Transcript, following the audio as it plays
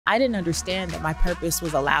I didn't understand that my purpose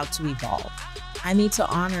was allowed to evolve. I need to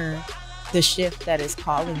honor the shift that is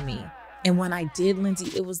calling me. And when I did,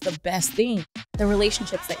 Lindsay, it was the best thing. The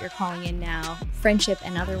relationships that you're calling in now, friendship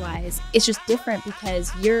and otherwise, it's just different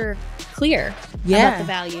because you're clear about the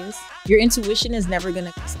values. Your intuition is never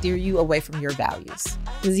going to steer you away from your values.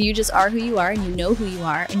 Because you just are who you are and you know who you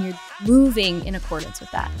are and you're moving in accordance with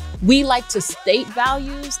that. We like to state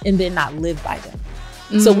values and then not live by them.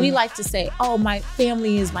 So we like to say, oh, my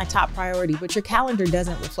family is my top priority, but your calendar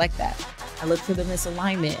doesn't reflect that. I look for the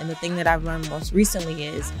misalignment. And the thing that I've learned most recently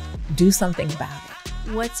is do something about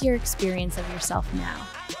it. What's your experience of yourself now?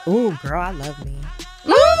 Oh, girl, I love me.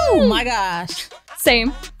 Oh my gosh.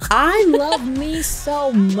 Same. I love me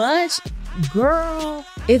so much. Girl,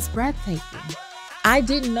 it's breathtaking. I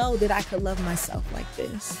didn't know that I could love myself like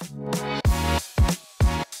this.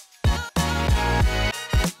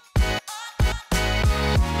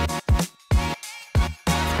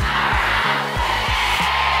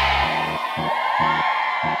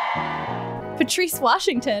 Patrice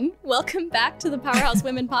Washington, welcome back to the Powerhouse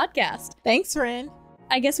Women podcast. Thanks, friend.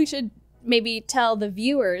 I guess we should maybe tell the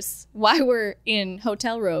viewers why we're in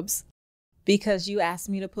hotel robes. Because you asked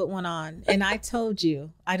me to put one on. And I told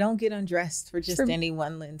you, I don't get undressed for just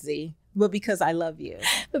anyone, Lindsay. But because I love you.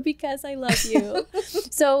 But because I love you.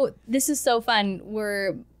 So this is so fun.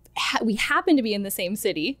 We happen to be in the same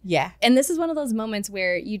city. Yeah. And this is one of those moments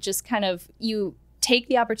where you just you take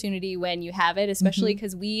the opportunity when you have it, especially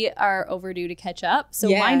because we are overdue to catch up.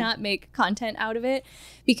 So why not make content out of it?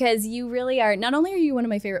 Because you really are, not only are you one of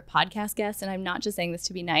my favorite podcast guests, and I'm not just saying this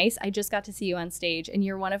to be nice, I just got to see you on stage and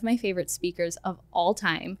you're one of my favorite speakers of all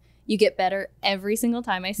time. You get better every single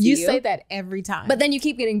time I see you. You say that every time. But then you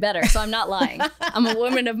keep getting better, so I'm not lying. I'm a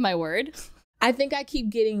woman of my word. I think I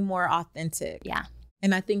keep getting more authentic. Yeah.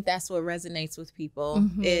 And I think that's what resonates with people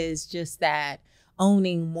is just that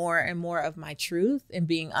owning more and more of my truth and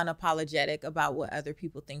being unapologetic about what other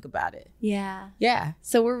people think about it. Yeah. Yeah.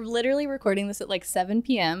 So we're literally recording this at like 7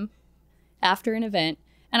 p.m. after an event.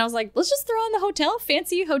 And I was like, let's just throw on the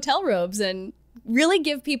fancy hotel robes and really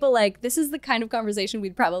give people this is the kind of conversation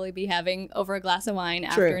we'd probably be having over a glass of wine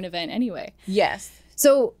after an event anyway. Yes.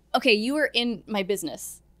 So, okay, you were in my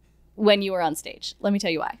business when you were on stage. Let me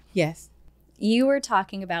tell you why. Yes. You were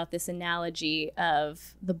talking about this analogy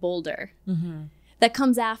of the boulder. That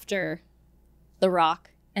comes after the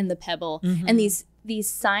rock and the pebble. And these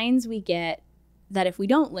signs we get that if we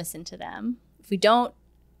don't listen to them, if we don't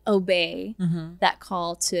obey that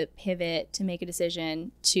call to pivot, to make a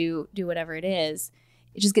decision, to do whatever it is,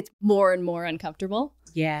 it just gets more and more uncomfortable.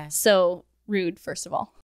 Yeah. So rude, first of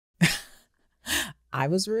all. I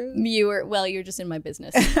was rude? You're just in my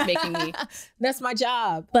business making me. That's my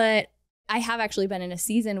job. But I have actually been in a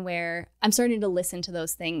season where I'm starting to listen to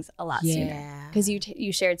those things a lot sooner. Because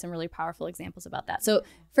you shared some really powerful examples about that. So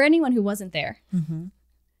for anyone who wasn't there,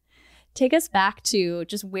 take us back to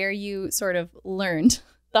just where you sort of learned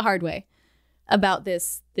the hard way about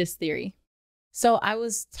this theory. So I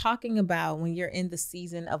was talking about when you're in the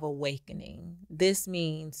season of awakening, this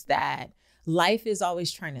means that life is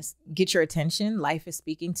always trying to get your attention. Life is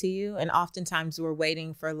speaking to you. And oftentimes we're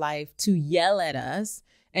waiting for life to yell at us.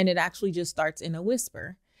 And it actually just starts in a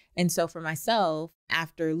whisper. And so for myself,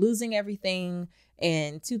 after losing everything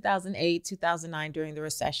in 2008, 2009 during the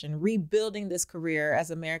recession, rebuilding this career as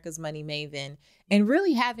America's money maven, and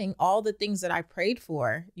really having all the things that I prayed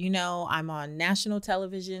for, I'm on national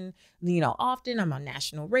television, often I'm on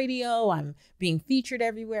national radio, I'm being featured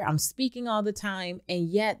everywhere, I'm speaking all the time. And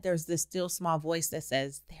yet there's this still small voice that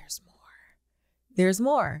says, there's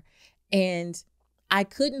more. And I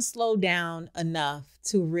couldn't slow down enough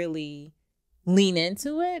to really lean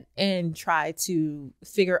into it and try to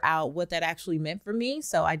figure out what that actually meant for me.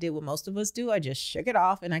 So I did what most of us do. I just shook it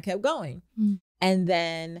off and I kept going. And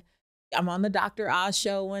then I'm on the Dr. Oz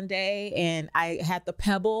show one day and I had the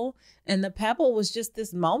pebble, and the pebble was just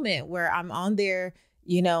this moment where I'm on there,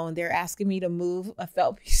 and they're asking me to move a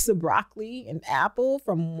felt piece of broccoli and apple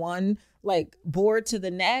from one board to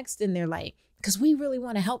the next. And they're like, because we really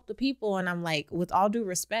want to help the people. And I'm like, with all due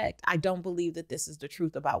respect, I don't believe that this is the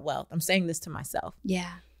truth about wealth. I'm saying this to myself.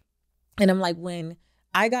 Yeah. And I'm like, when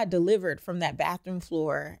I got delivered from that bathroom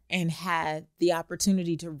floor and had the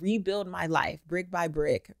opportunity to rebuild my life brick by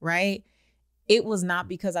brick, right? It was not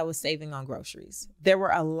because I was saving on groceries. There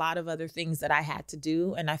were a lot of other things that I had to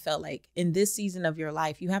do. And I felt like in this season of your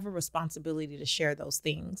life, you have a responsibility to share those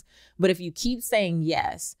things. But if you keep saying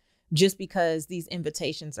yes, just because these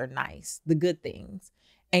invitations are nice, the good things,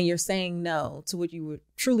 and you're saying no to what you were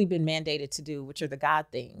truly been mandated to do, which are the God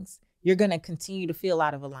things, you're going to continue to feel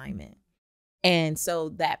out of alignment. And so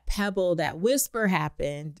that pebble, that whisper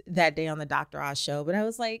happened that day on the Dr. Oz show. But I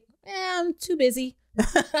was like, I'm too busy.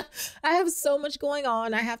 I have so much going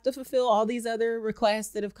on. I have to fulfill all these other requests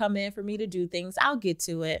that have come in for me to do things. I'll get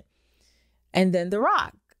to it. And then The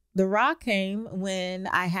Rock came when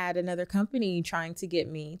I had another company trying to get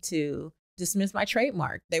me to dismiss my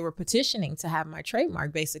trademark. They were petitioning to have my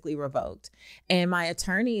trademark basically revoked. And my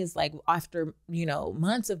attorney is like, after,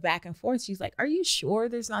 months of back and forth, she's like, are you sure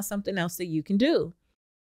there's not something else that you can do?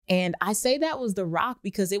 And I say that was The Rock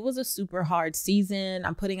because it was a super hard season.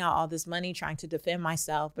 I'm putting out all this money trying to defend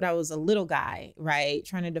myself, but I was a little guy, right?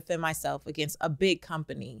 Trying to defend myself against a big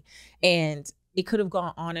company. And it could have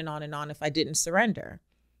gone on and on and on if I didn't surrender.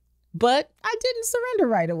 But I didn't surrender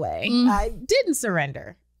right away. I didn't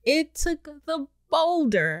surrender. It took the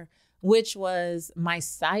boulder, which was my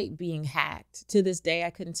site being hacked. To this day, I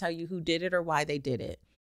couldn't tell you who did it or why they did it.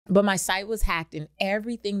 But my site was hacked and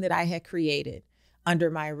everything that I had created under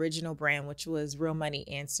my original brand, which was Real Money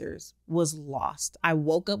Answers, was lost. I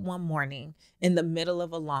woke up one morning in the middle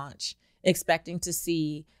of a launch expecting to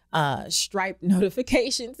see Stripe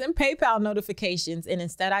notifications and PayPal notifications. And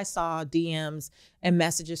instead I saw DMs and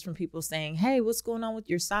messages from people saying, hey, what's going on with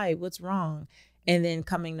your site? What's wrong? And then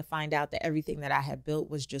coming to find out that everything that I had built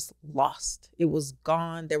was just lost. It was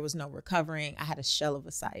gone. There was no recovering. I had a shell of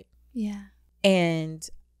a site. Yeah. And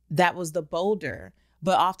that was the boulder.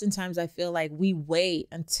 But oftentimes I feel like we wait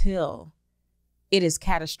until it is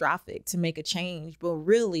catastrophic to make a change. But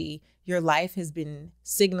really, your life has been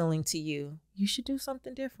signaling to you, you should do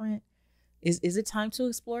something different. Is it time to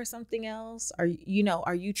explore something else? Are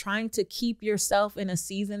you trying to keep yourself in a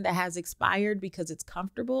season that has expired because it's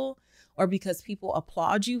comfortable, or because people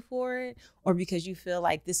applaud you for it, or because you feel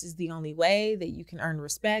like this is the only way that you can earn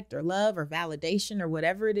respect or love or validation or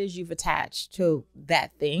whatever it is you've attached to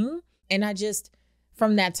that thing? And I just,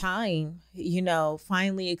 from that time,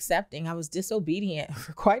 finally accepting, I was disobedient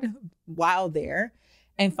for quite a while there,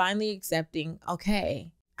 and finally accepting,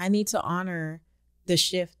 okay, I need to honor the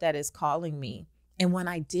shift that is calling me. And when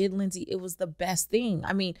I did, Lindsay, it was the best thing.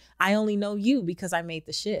 I mean, I only know you because I made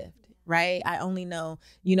the shift, right? I only know,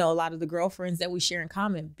 a lot of the girlfriends that we share in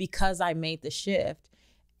common because I made the shift.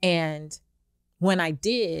 And when I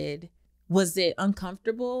did, was it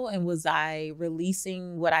uncomfortable? And was I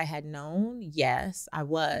releasing what I had known? Yes, I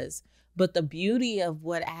was. But the beauty of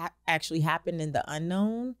what actually happened in the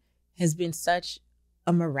unknown has been such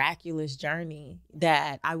a miraculous journey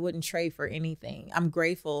that I wouldn't trade for anything. I'm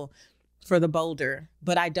grateful for the boulder,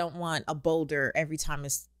 but I don't want a boulder every time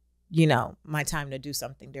it's, my time to do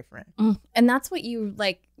something different. And that's what you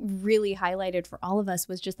really highlighted for all of us,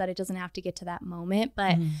 was just that it doesn't have to get to that moment.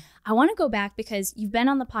 But I want to go back because you've been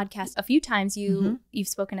on the podcast a few times. You've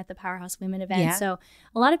spoken at the Powerhouse Women event. Yeah. So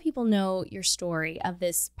a lot of people know your story of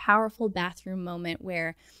this powerful bathroom moment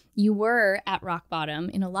where you were at rock bottom,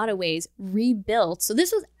 in a lot of ways, rebuilt. So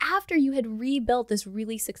this was after you had rebuilt this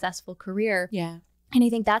really successful career. Yeah. And I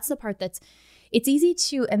think that's the part it's easy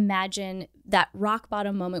to imagine that rock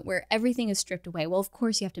bottom moment where everything is stripped away. Well, of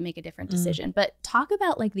course you have to make a different decision, but talk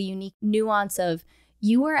about the unique nuance of,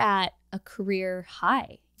 you were at a career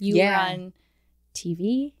high. You were on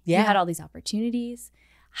TV. You had all these opportunities.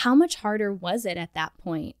 How much harder was it at that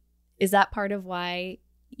point? Is that part of why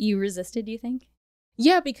you resisted, do you think?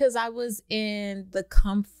 Yeah, because I was in the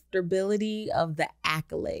comfortability of the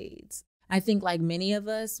accolades. I think like many of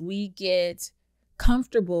us, we get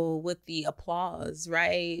comfortable with the applause,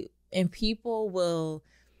 right? And people will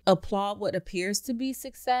applaud what appears to be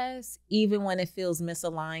success, even when it feels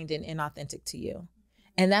misaligned and inauthentic to you.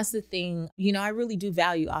 And that's the thing, I really do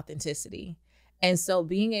value authenticity. And so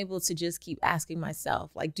being able to just keep asking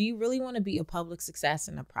myself, do you really want to be a public success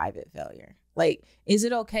and a private failure? Is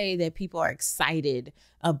it okay that people are excited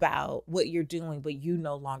about what you're doing, but you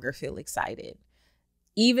no longer feel excited?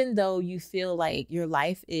 Even though you feel like your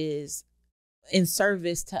life is in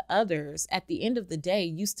service to others, at the end of the day,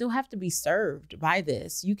 you still have to be served by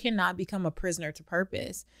this. You cannot become a prisoner to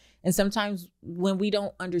purpose. And sometimes when we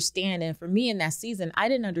don't understand, and for me in that season, I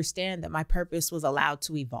didn't understand that my purpose was allowed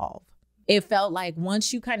to evolve. It felt like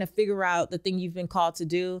once you kind of figure out the thing you've been called to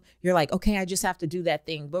do, you're like, okay, I just have to do that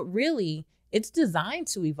thing. But really, it's designed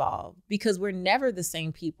to evolve because we're never the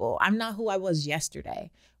same people. I'm not who I was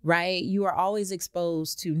yesterday, right? You are always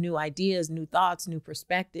exposed to new ideas, new thoughts, new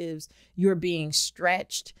perspectives. You're being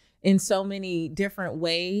stretched in so many different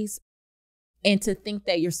ways. And to think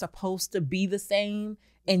that you're supposed to be the same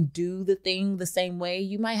and do the thing the same way,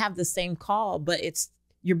 you might have the same call, but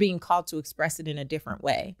you're being called to express it in a different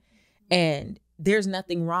way. And there's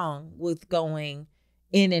nothing wrong with going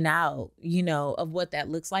in and out, of what that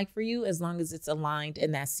looks like for you, as long as it's aligned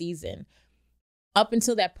in that season. up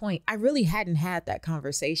until that point, I really hadn't had that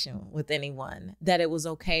conversation with anyone, that it was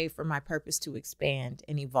okay for my purpose to expand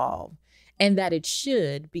and evolve, and that it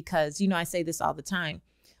should, because, I say this all the time,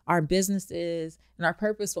 our businesses and our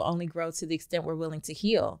purpose will only grow to the extent we're willing to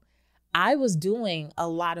heal. I was doing a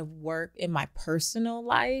lot of work in my personal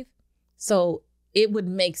life, so it would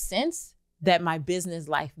make sense that my business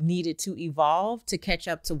life needed to evolve to catch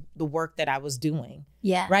up to the work that I was doing.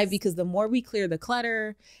 Yeah. Right. Because the more we clear the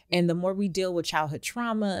clutter and the more we deal with childhood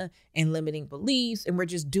trauma and limiting beliefs, and we're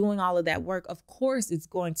just doing all of that work, of course, it's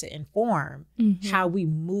going to inform how we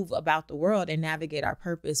move about the world and navigate our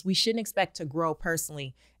purpose. We shouldn't expect to grow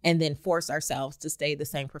personally and then force ourselves to stay the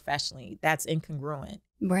same professionally. That's incongruent.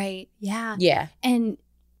 Right. Yeah. Yeah. And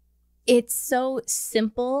it's so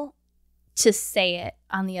simple to say it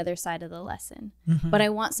on the other side of the lesson. But I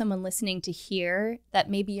want someone listening to hear that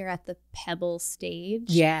maybe you're at the pebble stage.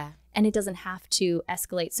 Yeah. And it doesn't have to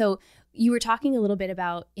escalate. So you were talking a little bit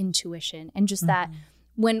about intuition and just that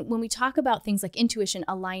when we talk about things like intuition,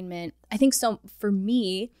 alignment, I think so for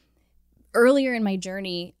me, earlier in my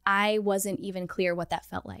journey, I wasn't even clear what that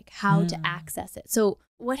felt like, how to access it. So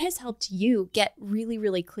what has helped you get really,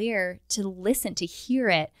 really clear to listen, to hear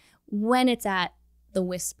it when it's at the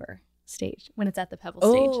whisper stage, when it's at the pebble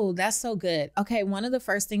stage? Oh, that's so good. Okay. One of the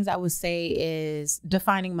first things I would say is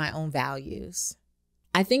defining my own values.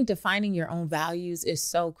 I think defining your own values is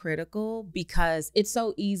so critical because it's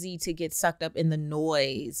so easy to get sucked up in the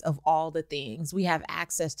noise of all the things. We have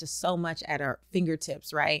access to so much at our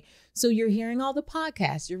fingertips, right? So you're hearing all the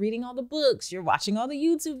podcasts, you're reading all the books, you're watching all the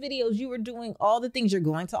YouTube videos, you are doing all the things, you're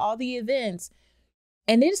going to all the events.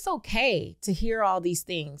 And it's okay to hear all these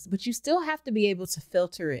things, but you still have to be able to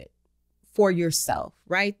filter it for yourself,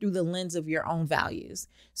 right? Through the lens of your own values.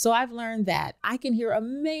 So I've learned that I can hear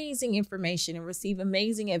amazing information and receive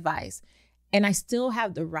amazing advice, and I still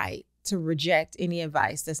have the right to reject any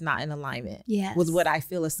advice that's not in alignment with what I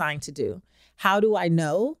feel assigned to do. How do I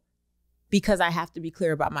know? Because I have to be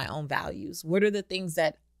clear about my own values. What are the things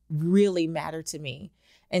that really matter to me?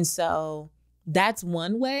 And so that's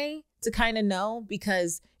one way to kind of know,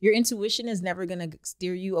 because your intuition is never going to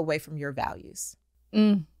steer you away from your values.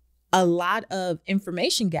 A lot of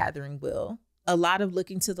information gathering will. A lot of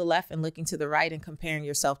looking to the left and looking to the right and comparing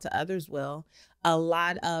yourself to others will. A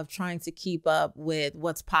lot of trying to keep up with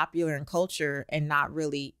what's popular in culture and not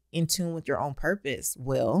really in tune with your own purpose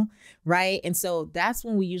will, right? And so that's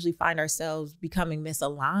when we usually find ourselves becoming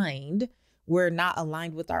misaligned. We're not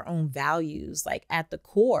aligned with our own values, like at the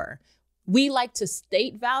core. We like to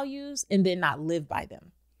state values and then not live by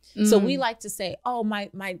them. So we like to say, oh, my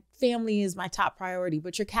family is my top priority,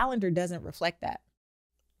 but your calendar doesn't reflect that,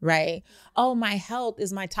 right? Oh, my health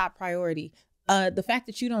is my top priority. The fact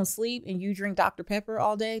that you don't sleep and you drink Dr. Pepper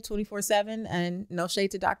all day, 24/7, and no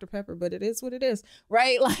shade to Dr. Pepper, but it is what it is,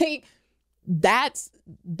 right? Like that's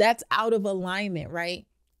out of alignment, right?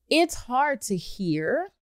 It's hard to hear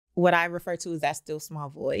what I refer to as that still small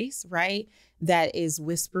voice, right? That is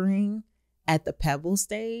whispering at the pebble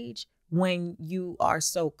stage, when you are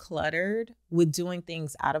so cluttered with doing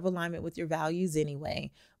things out of alignment with your values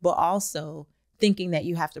anyway, but also thinking that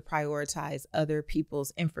you have to prioritize other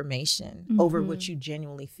people's information over what you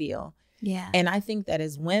genuinely feel. Yeah. And I think that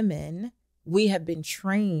as women, we have been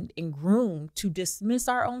trained and groomed to dismiss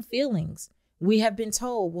our own feelings. We have been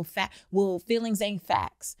told, well, feelings ain't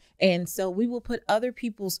facts. And so we will put other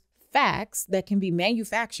people's facts that can be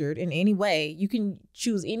manufactured in any way. You can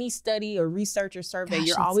choose any study or research or survey.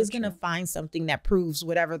 You're always going to find something that proves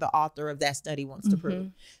whatever the author of that study wants to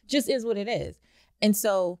prove. Just is what it is. And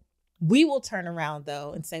so we will turn around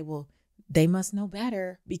though and say, well, they must know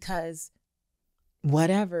better because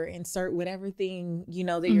whatever, insert whatever thing,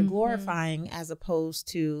 that you're glorifying, as opposed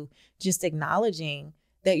to just acknowledging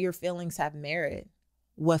that your feelings have merit.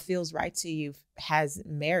 What feels right to you has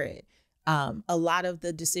merit. A lot of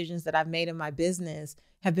the decisions that I've made in my business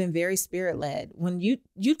have been very spirit-led. When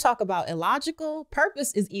you talk about illogical,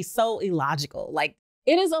 purpose is so illogical. Like,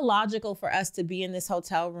 it is illogical for us to be in this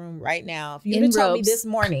hotel room right now. If you had told me this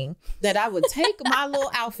morning that I would take my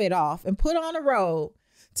little outfit off and put on a robe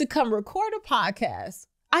to come record a podcast,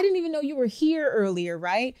 I didn't even know you were here earlier,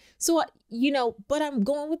 right? So, but I'm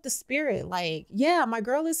going with the spirit. Like, yeah, my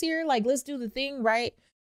girl is here. Like, let's do the thing, right?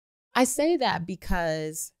 I say that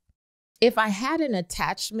because if I had an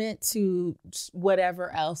attachment to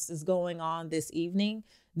whatever else is going on this evening,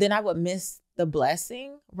 then I would miss the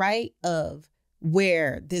blessing, right, of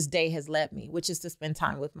where this day has led me, which is to spend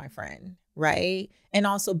time with my friend, right? And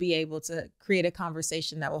also be able to create a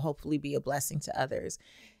conversation that will hopefully be a blessing to others.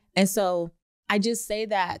 And so I just say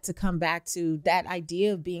that to come back to that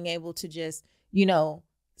idea of being able to just,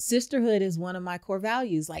 sisterhood is one of my core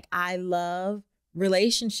values. Like, I love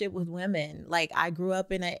relationship with women. Like, I grew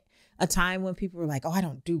up in a time when people were like, oh, I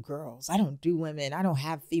don't do girls. I don't do women. I don't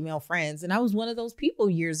have female friends. And I was one of those people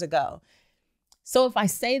years ago. So if I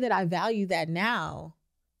say that I value that now,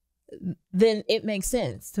 then it makes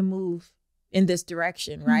sense to move in this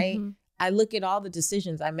direction, right? Mm-hmm. I look at all the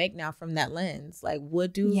decisions I make now from that lens. Like,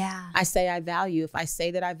 what do I say I value? If I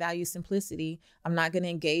say that I value simplicity, I'm not going to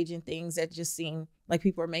engage in things that just seem like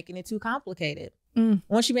people are making it too complicated.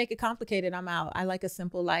 Once you make it complicated, I'm out. I like a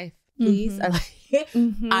simple life, please.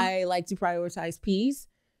 I like to prioritize peace.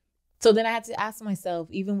 So then I had to ask myself,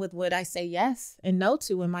 even with what I say yes and no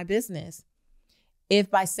to in my business,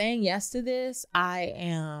 if by saying yes to this, I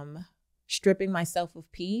am stripping myself of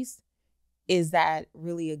peace, is that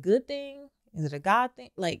really a good thing? Is it a God thing?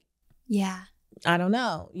 Like, I don't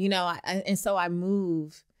know, and so I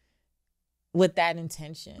move with that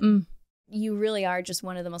intention. You really are just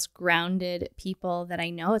one of the most grounded people that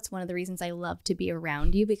I know. It's one of the reasons I love to be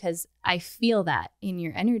around you, because I feel that in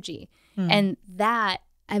your energy. And that,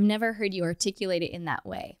 I've never heard you articulate it in that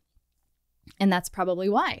way. And that's probably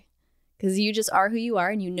why. Because you just are who you are,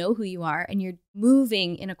 and you know who you are, and you're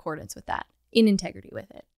moving in accordance with that, in integrity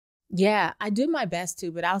with it. Yeah, I do my best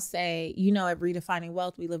to, but I'll say, at Redefining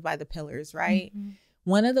Wealth, we live by the pillars, right?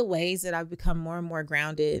 One of the ways that I've become more and more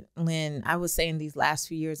grounded, Lynn, I would say in these last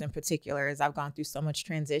few years in particular, as I've gone through so much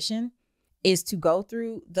transition, is to go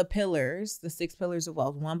through the pillars, the 6 pillars of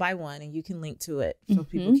wealth, one by one, and you can link to it so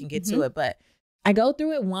people can get to it. But I go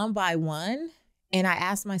through it one by one. And I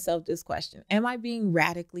ask myself this question: am I being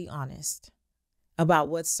radically honest about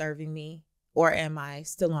what's serving me, or am I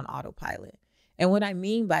still on autopilot? And what I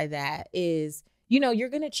mean by that is, you're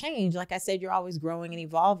going to change. Like I said, you're always growing and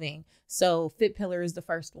evolving. So fit pillar is the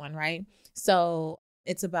first one, right? So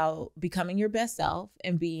it's about becoming your best self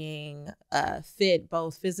and being fit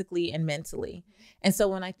both physically and mentally. And so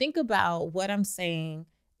when I think about what I'm saying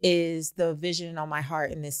is the vision on my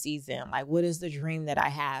heart in this season, like, what is the dream that I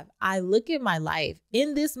have? I look at my life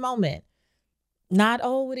in this moment, not,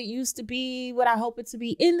 what it used to be, what I hope it to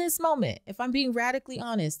be in this moment. If I'm being radically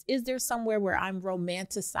honest, is there somewhere where I'm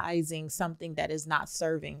romanticizing something that is not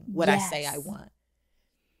serving what I say I want?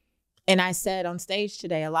 And I said on stage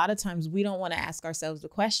today, a lot of times we don't want to ask ourselves the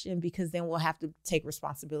question, because then we'll have to take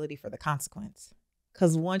responsibility for the consequence.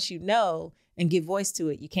 Because once you know and give voice to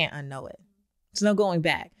it, you can't unknow it. There's no going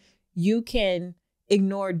back. You can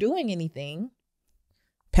ignore doing anything,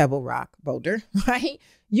 pebble, rock, boulder, right?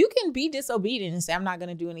 You can be disobedient and say, I'm not going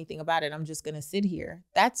to do anything about it. I'm just going to sit here.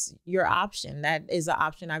 That's your option. That is an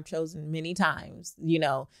option I've chosen many times,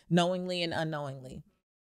 knowingly and unknowingly.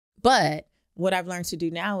 But what I've learned to do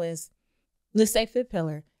now is, let's say fit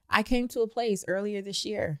pillar. I came to a place earlier this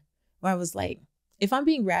year where I was like, if I'm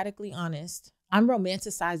being radically honest, I'm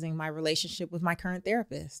romanticizing my relationship with my current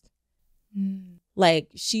therapist. Like,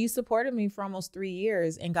 she supported me for almost 3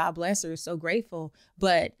 years, and God bless her, so grateful.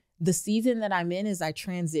 But the season that I'm in is I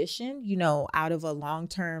transition, out of a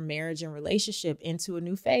long-term marriage and relationship into a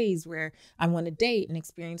new phase where I want to date and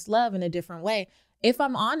experience love in a different way. If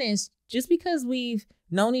I'm honest, just because we've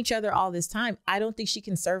known each other all this time, I don't think she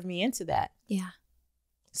can serve me into that. Yeah.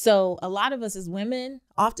 So a lot of us as women,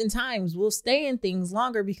 oftentimes will stay in things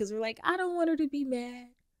longer because we're like, I don't want her to be mad.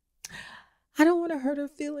 I don't want to hurt her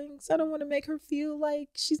feelings. I don't want to make her feel like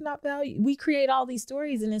she's not valued. We create all these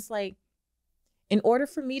stories, and it's like, in order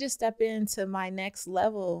for me to step into my next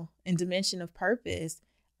level and dimension of purpose,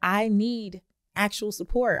 I need actual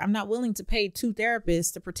support. I'm not willing to pay 2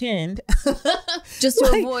 therapists to pretend just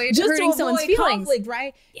to avoid hurting someone's feelings, conflict,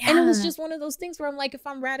 right? Yeah. And it was just one of those things where I'm like, if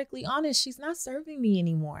I'm radically honest, she's not serving me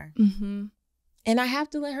anymore. And I have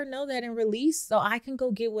to let her know that and release, so I can go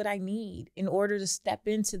get what I need in order to step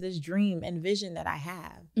into this dream and vision that I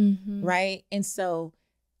have. Right. And so,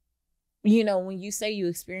 when you say you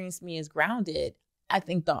experience me as grounded, I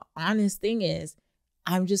think the honest thing is,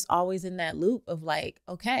 I'm just always in that loop of like,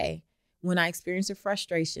 okay, when I experience a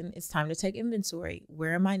frustration, it's time to take inventory.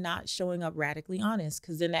 Where am I not showing up radically honest?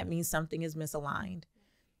 Because then that means something is misaligned.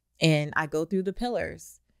 And I go through the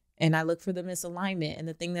pillars and I look for the misalignment. And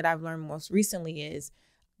the thing that I've learned most recently is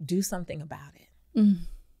do something about it.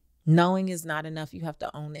 Knowing is not enough. You have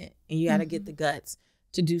to own it. And you got to get the guts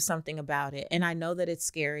to do something about it. And I know that it's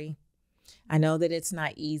scary. I know that it's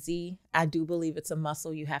not easy. I do believe it's a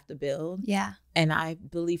muscle you have to build. Yeah. And I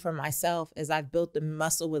believe for myself, as I've built the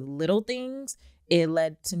muscle with little things, it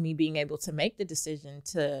led to me being able to make the decision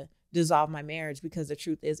to dissolve my marriage, because the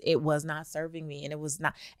truth is it was not serving me, and it was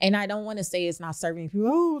not. And I don't want to say it's not serving people.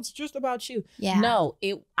 Oh, it's just about you. Yeah. No,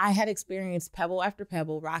 I had experienced pebble after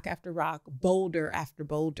pebble, rock after rock, boulder after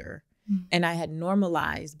boulder. And I had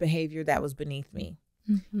normalized behavior that was beneath me.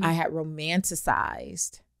 I had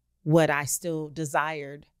romanticized what I still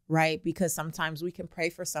desired, right? Because sometimes we can pray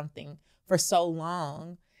for something for so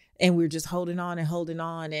long and we're just holding on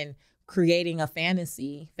and creating a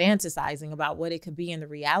fantasizing about what it could be. And the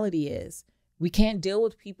reality is we can't deal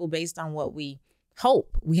with people based on what we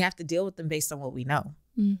hope. We have to deal with them based on what we know.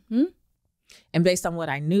 And based on what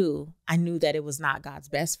I knew that it was not God's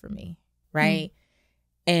best for me, right?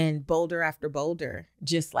 And boulder after boulder,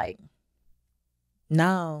 just like,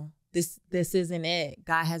 no, this isn't it.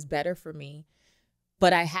 God has better for me.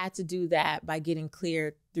 But I had to do that by getting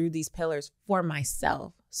clear through these pillars for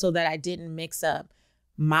myself so that I didn't mix up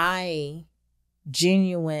my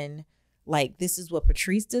genuine, like, this is what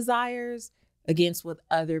Patrice desires against what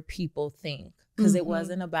other people think. Because it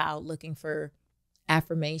wasn't about looking for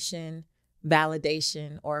affirmation,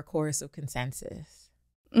 validation, or a chorus of consensus.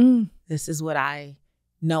 This is what I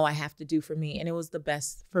know I have to do for me. And it was the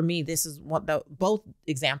best for me. This is what both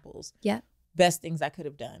examples. Yeah. Best things I could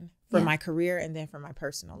have done for my career and then for my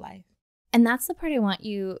personal life. And that's the part I want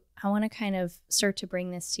to kind of start to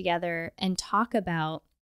bring this together and talk about.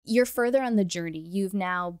 You're further on the journey. You've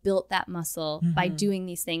now built that muscle by doing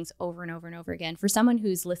these things over and over and over again. For someone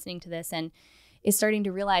who's listening to this and is starting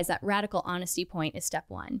to realize that radical honesty point is step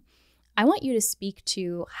one, I want you to speak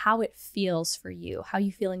to how it feels for you, how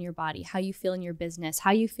you feel in your body, how you feel in your business,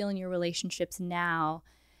 how you feel in your relationships now,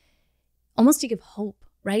 almost to give hope,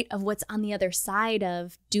 right, of what's on the other side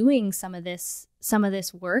of doing some of this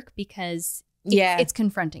work, because it's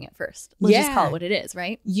confronting at first. Let's just call it what it is,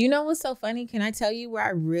 right? You know what's so funny? Can I tell you where I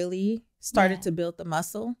really started to build the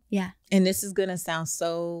muscle? Yeah. And this is going to sound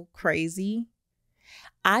so crazy.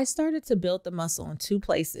 I started to build the muscle in two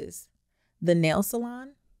places: the nail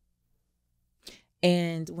salon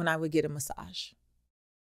and when I would get a massage.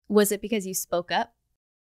 Was it because you spoke up?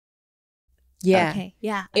 Yeah. Okay.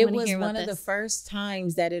 Yeah. It was one of the first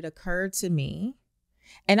times that it occurred to me.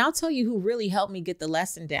 And I'll tell you who really helped me get the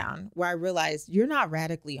lesson down, where I realized you're not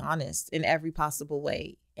radically honest in every possible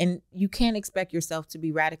way. And you can't expect yourself to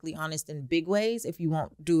be radically honest in big ways if you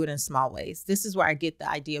won't do it in small ways. This is where I get the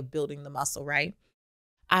idea of building the muscle, right?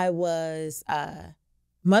 I was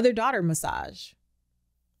mother-daughter massage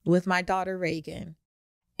with my daughter, Reagan.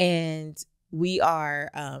 And we are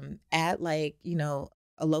at, like, you know,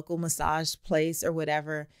 a local massage place or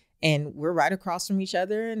whatever. And we're right across from each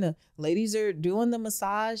other and the ladies are doing the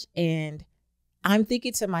massage. And I'm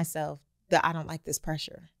thinking to myself that I don't like this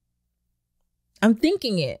pressure. I'm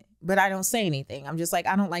thinking it, but I don't say anything. I'm just like,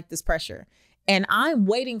 I don't like this pressure. And I'm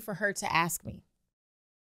waiting for her to ask me.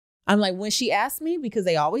 I'm like, when she asks me, because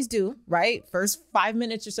they always do, right? First 5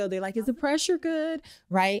 minutes or so, they're like, is the pressure good?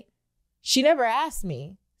 Right? She never asked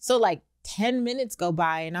me. So like 10 minutes go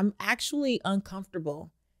by and I'm actually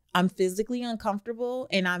uncomfortable. I'm physically uncomfortable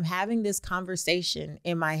and I'm having this conversation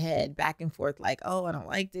in my head back and forth like, oh, I don't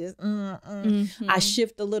like this. I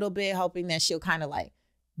shift a little bit hoping that she'll kind of like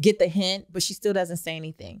get the hint, but she still doesn't say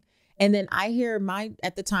anything. And then I hear my,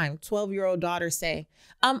 at the time, 12-year-old daughter say,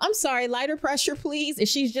 I'm sorry, lighter pressure, please. And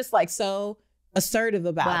she's just like so assertive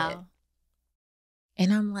about it.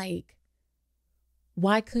 And I'm like,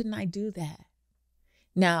 why couldn't I do that?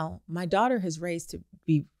 Now, my daughter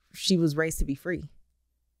she was raised to be free.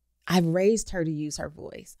 I've raised her to use her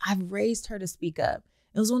voice. I've raised her to speak up.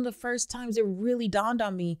 It was one of the first times it really dawned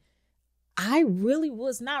on me, I really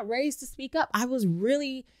was not raised to speak up. I was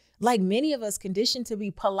really, like many of us, conditioned to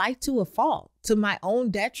be polite to a fault, to my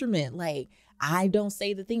own detriment. Like, I don't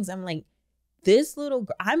say the things. I'm like,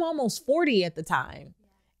 I'm almost 40 at the time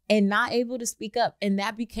and not able to speak up. And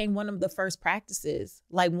that became one of the first practices.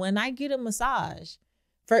 Like, when I get a massage,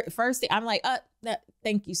 first thing, I'm like,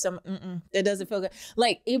 thank you. That doesn't feel good.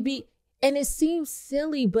 Like, and it seems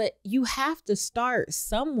silly, but you have to start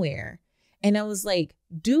somewhere. And I was like,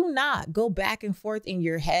 do not go back and forth in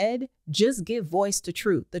your head. Just give voice to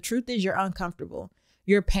truth. The truth is you're uncomfortable.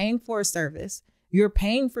 You're paying for a service. You're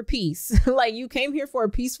paying for peace. Like, you came here for a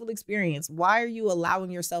peaceful experience. Why are you allowing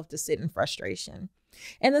yourself to sit in frustration?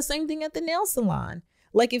 And the same thing at the nail salon.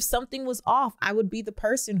 Like, if something was off, I would be the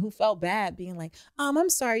person who felt bad being like, I'm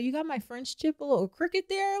sorry, you got my French tip a little crooked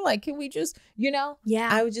there. Like, can we just, Yeah.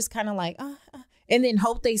 I would just kind of like, and then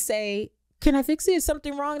hope they say, can I fix it? Is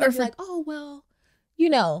something wrong? And I'd be like, oh, well,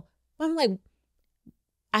 I'm like,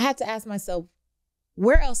 I had to ask myself,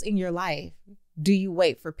 where else in your life do you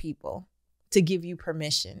wait for people to give you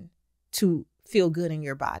permission to feel good in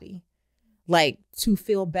your body? Like, to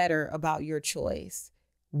feel better about your choice?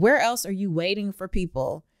 Where else are you waiting for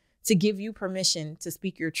people to give you permission to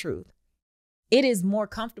speak your truth? It is more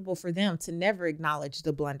comfortable for them to never acknowledge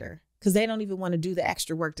the blunder because they don't even want to do the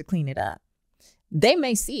extra work to clean it up. They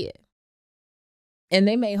may see it, and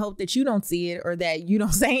they may hope that you don't see it or that you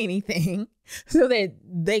don't say anything so that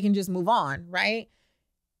they can just move on, right?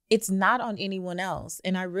 It's not on anyone else.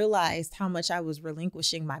 And I realized how much I was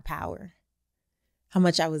relinquishing my power, how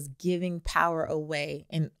much I was giving power away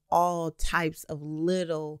in all types of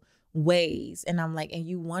little ways. And I'm like, and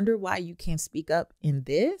you wonder why you can't speak up in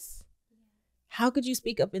this? How could you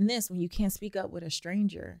speak up in this when you can't speak up with a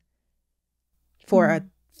stranger for a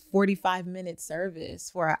 45-minute service,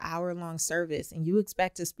 for an hour-long service? And you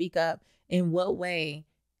expect to speak up in what way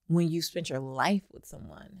when you spent your life with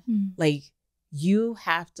someone? Like, you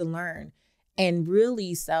have to learn. And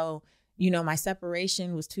really, so, you know, my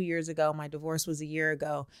separation was 2 years ago. My divorce was a year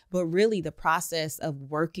ago. But really the process of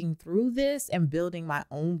working through this and building my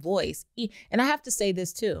own voice. And I have to say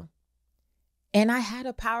this too. And I had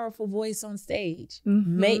a powerful voice on stage.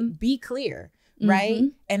 Be clear, right?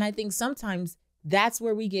 And I think sometimes that's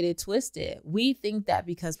where we get it twisted. We think that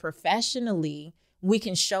because professionally,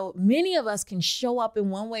 many of us can show up in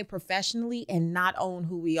one way professionally and not own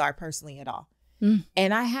who we are personally at all.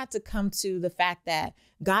 And I had to come to the fact that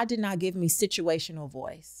God did not give me situational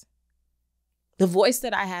voice. The voice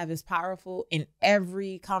that I have is powerful in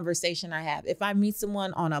every conversation I have. If I meet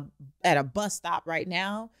someone at a bus stop right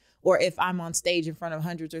now, or if I'm on stage in front of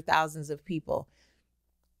hundreds or thousands of people,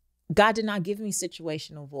 God did not give me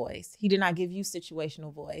situational voice. He did not give you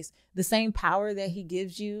situational voice. The same power that he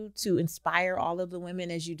gives you to inspire all of the women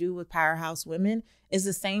as you do with Powerhouse Women is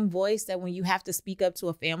the same voice that when you have to speak up to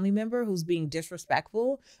a family member who's being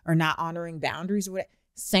disrespectful or not honoring boundaries or whatever,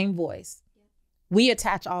 same voice. We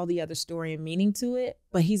attach all the other story and meaning to it,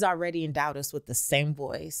 but he's already endowed us with the same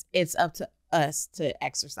voice. It's up to us to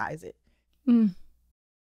exercise it.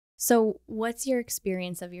 So what's your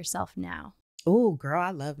experience of yourself now? Oh, girl,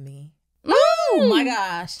 I love me. Oh my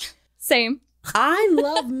gosh. Same. I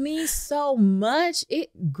love me so much.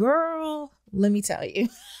 Girl, let me tell you.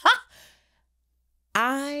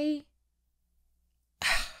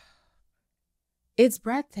 It's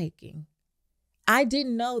breathtaking. I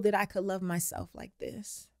didn't know that I could love myself like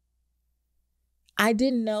this. I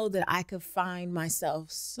didn't know that I could find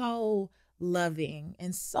myself so loving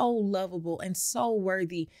and so lovable and so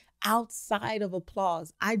worthy outside of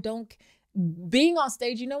applause. Being on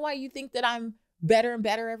stage, you know why you think that I'm better and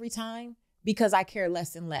better every time? Because I care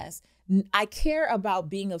less and less. I care about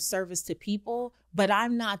being of service to people, but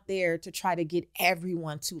I'm not there to try to get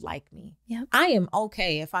everyone to like me. Yep. I am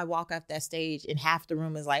okay if I walk off that stage and half the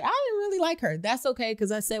room is like, I didn't really like her. That's okay,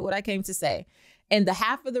 because I said what I came to say. And the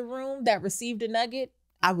half of the room that received a nugget,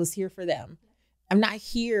 I was here for them. I'm not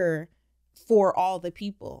here for all the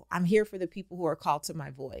people. I'm here for the people who are called to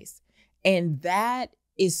my voice. And that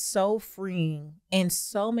is so freeing in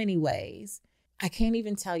so many ways. I can't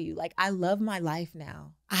even tell you, like, I love my life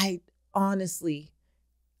now. I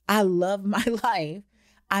love my life.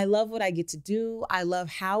 I love what I get to do. I love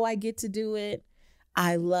how I get to do it.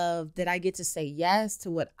 I love that I get to say yes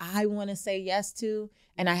to what I want to say yes to.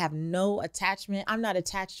 And I have no attachment. I'm not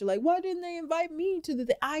attached to like, why didn't they invite me to the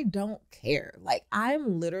thing? I don't care. Like,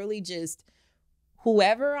 I'm literally just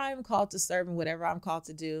whoever I'm called to serve and whatever I'm called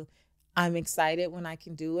to do. I'm excited when I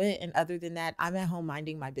can do it. And other than that, I'm at home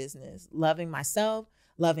minding my business, loving myself,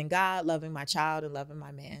 loving God, loving my child, and loving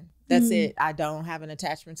my man. That's it. I don't have an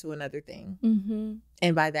attachment to another thing.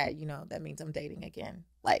 And by that, you know, that means I'm dating again.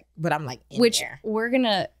 Like, but I'm like in Which there. We're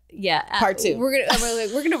gonna, part 2.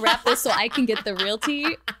 We're gonna wrap this so I can get the real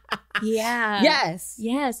tea. Yeah.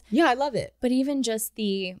 Yes. Yeah, I love it. But even just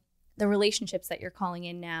the relationships that you're calling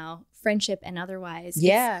in now, friendship and otherwise.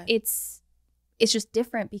 Yeah. It's just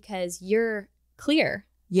different because you're clear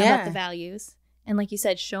about the values. And like you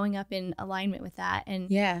said, showing up in alignment with that.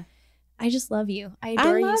 And I just love you. I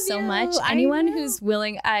adore you so much. Anyone who's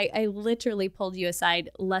willing, I literally pulled you aside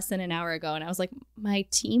less than an hour ago and I was like, my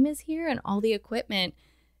team is here and all the equipment.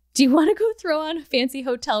 Do you want to go throw on fancy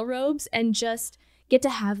hotel robes and just get to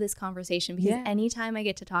have this conversation? Because anytime I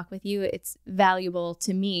get to talk with you, it's valuable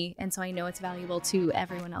to me. And so I know it's valuable to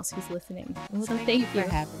everyone else who's listening. Well, so thank you. For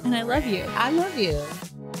having me. And I love you. I love you.